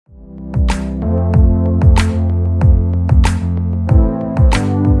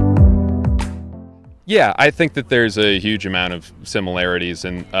Yeah, I think that there's a huge amount of similarities,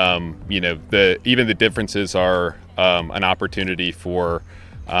 and even the differences are an opportunity for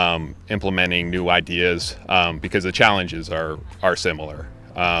implementing new ideas, because the challenges are similar.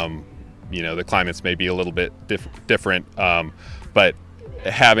 The climates may be a little bit different, but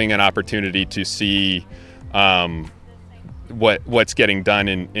having an opportunity to see what's getting done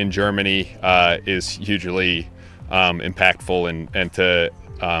in Germany is hugely impactful, and to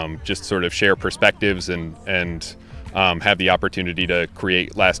just sort of share perspectives and have the opportunity to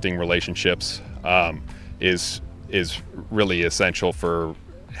create lasting relationships is really essential for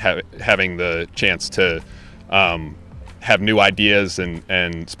having the chance to have new ideas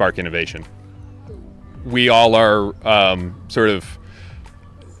and spark innovation. We all are sort of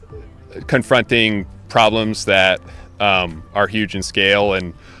confronting problems that are huge in scale,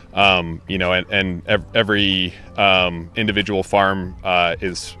 and every individual farm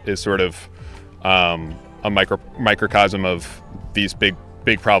is sort of a microcosm of these big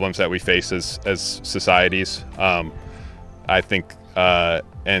problems that we face as societies. I think,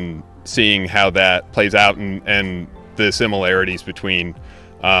 and seeing how that plays out, and the similarities between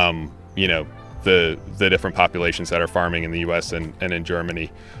the different populations that are farming in the U.S. and in Germany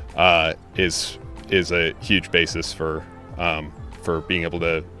is a huge basis for being able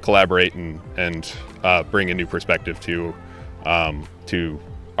to collaborate and bring a new perspective to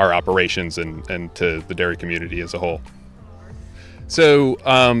our operations and to the dairy community as a whole. So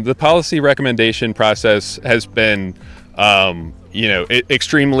the policy recommendation process has been, it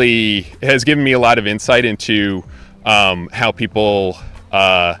has given me a lot of insight into how people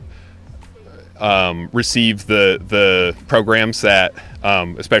receive the programs that,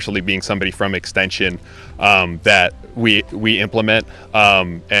 especially being somebody from Extension, that we implement,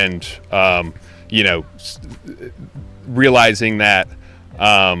 and realizing that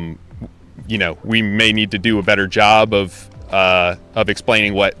we may need to do a better job of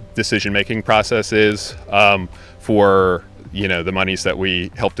explaining what decision-making process is for the monies that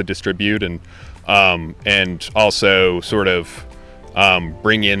we help to distribute, and also sort of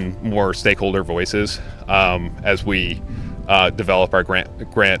bring in more stakeholder voices as we develop our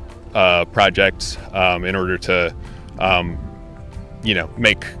grant projects, in order to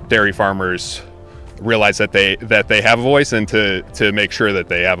make dairy farmers realize that they have a voice, and to make sure that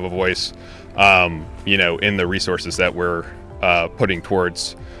they have a voice in the resources that we're putting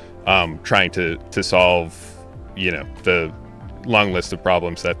towards trying to solve the long list of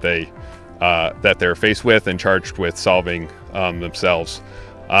problems that they're faced with and charged with solving themselves.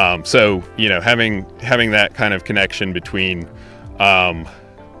 So having that kind of connection between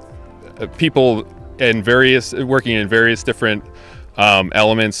people and working in various different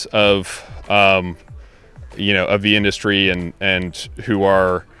elements of the industry, and who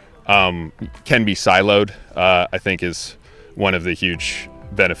are can be siloed, I think is one of the huge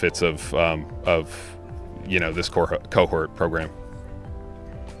benefits of this cohort program.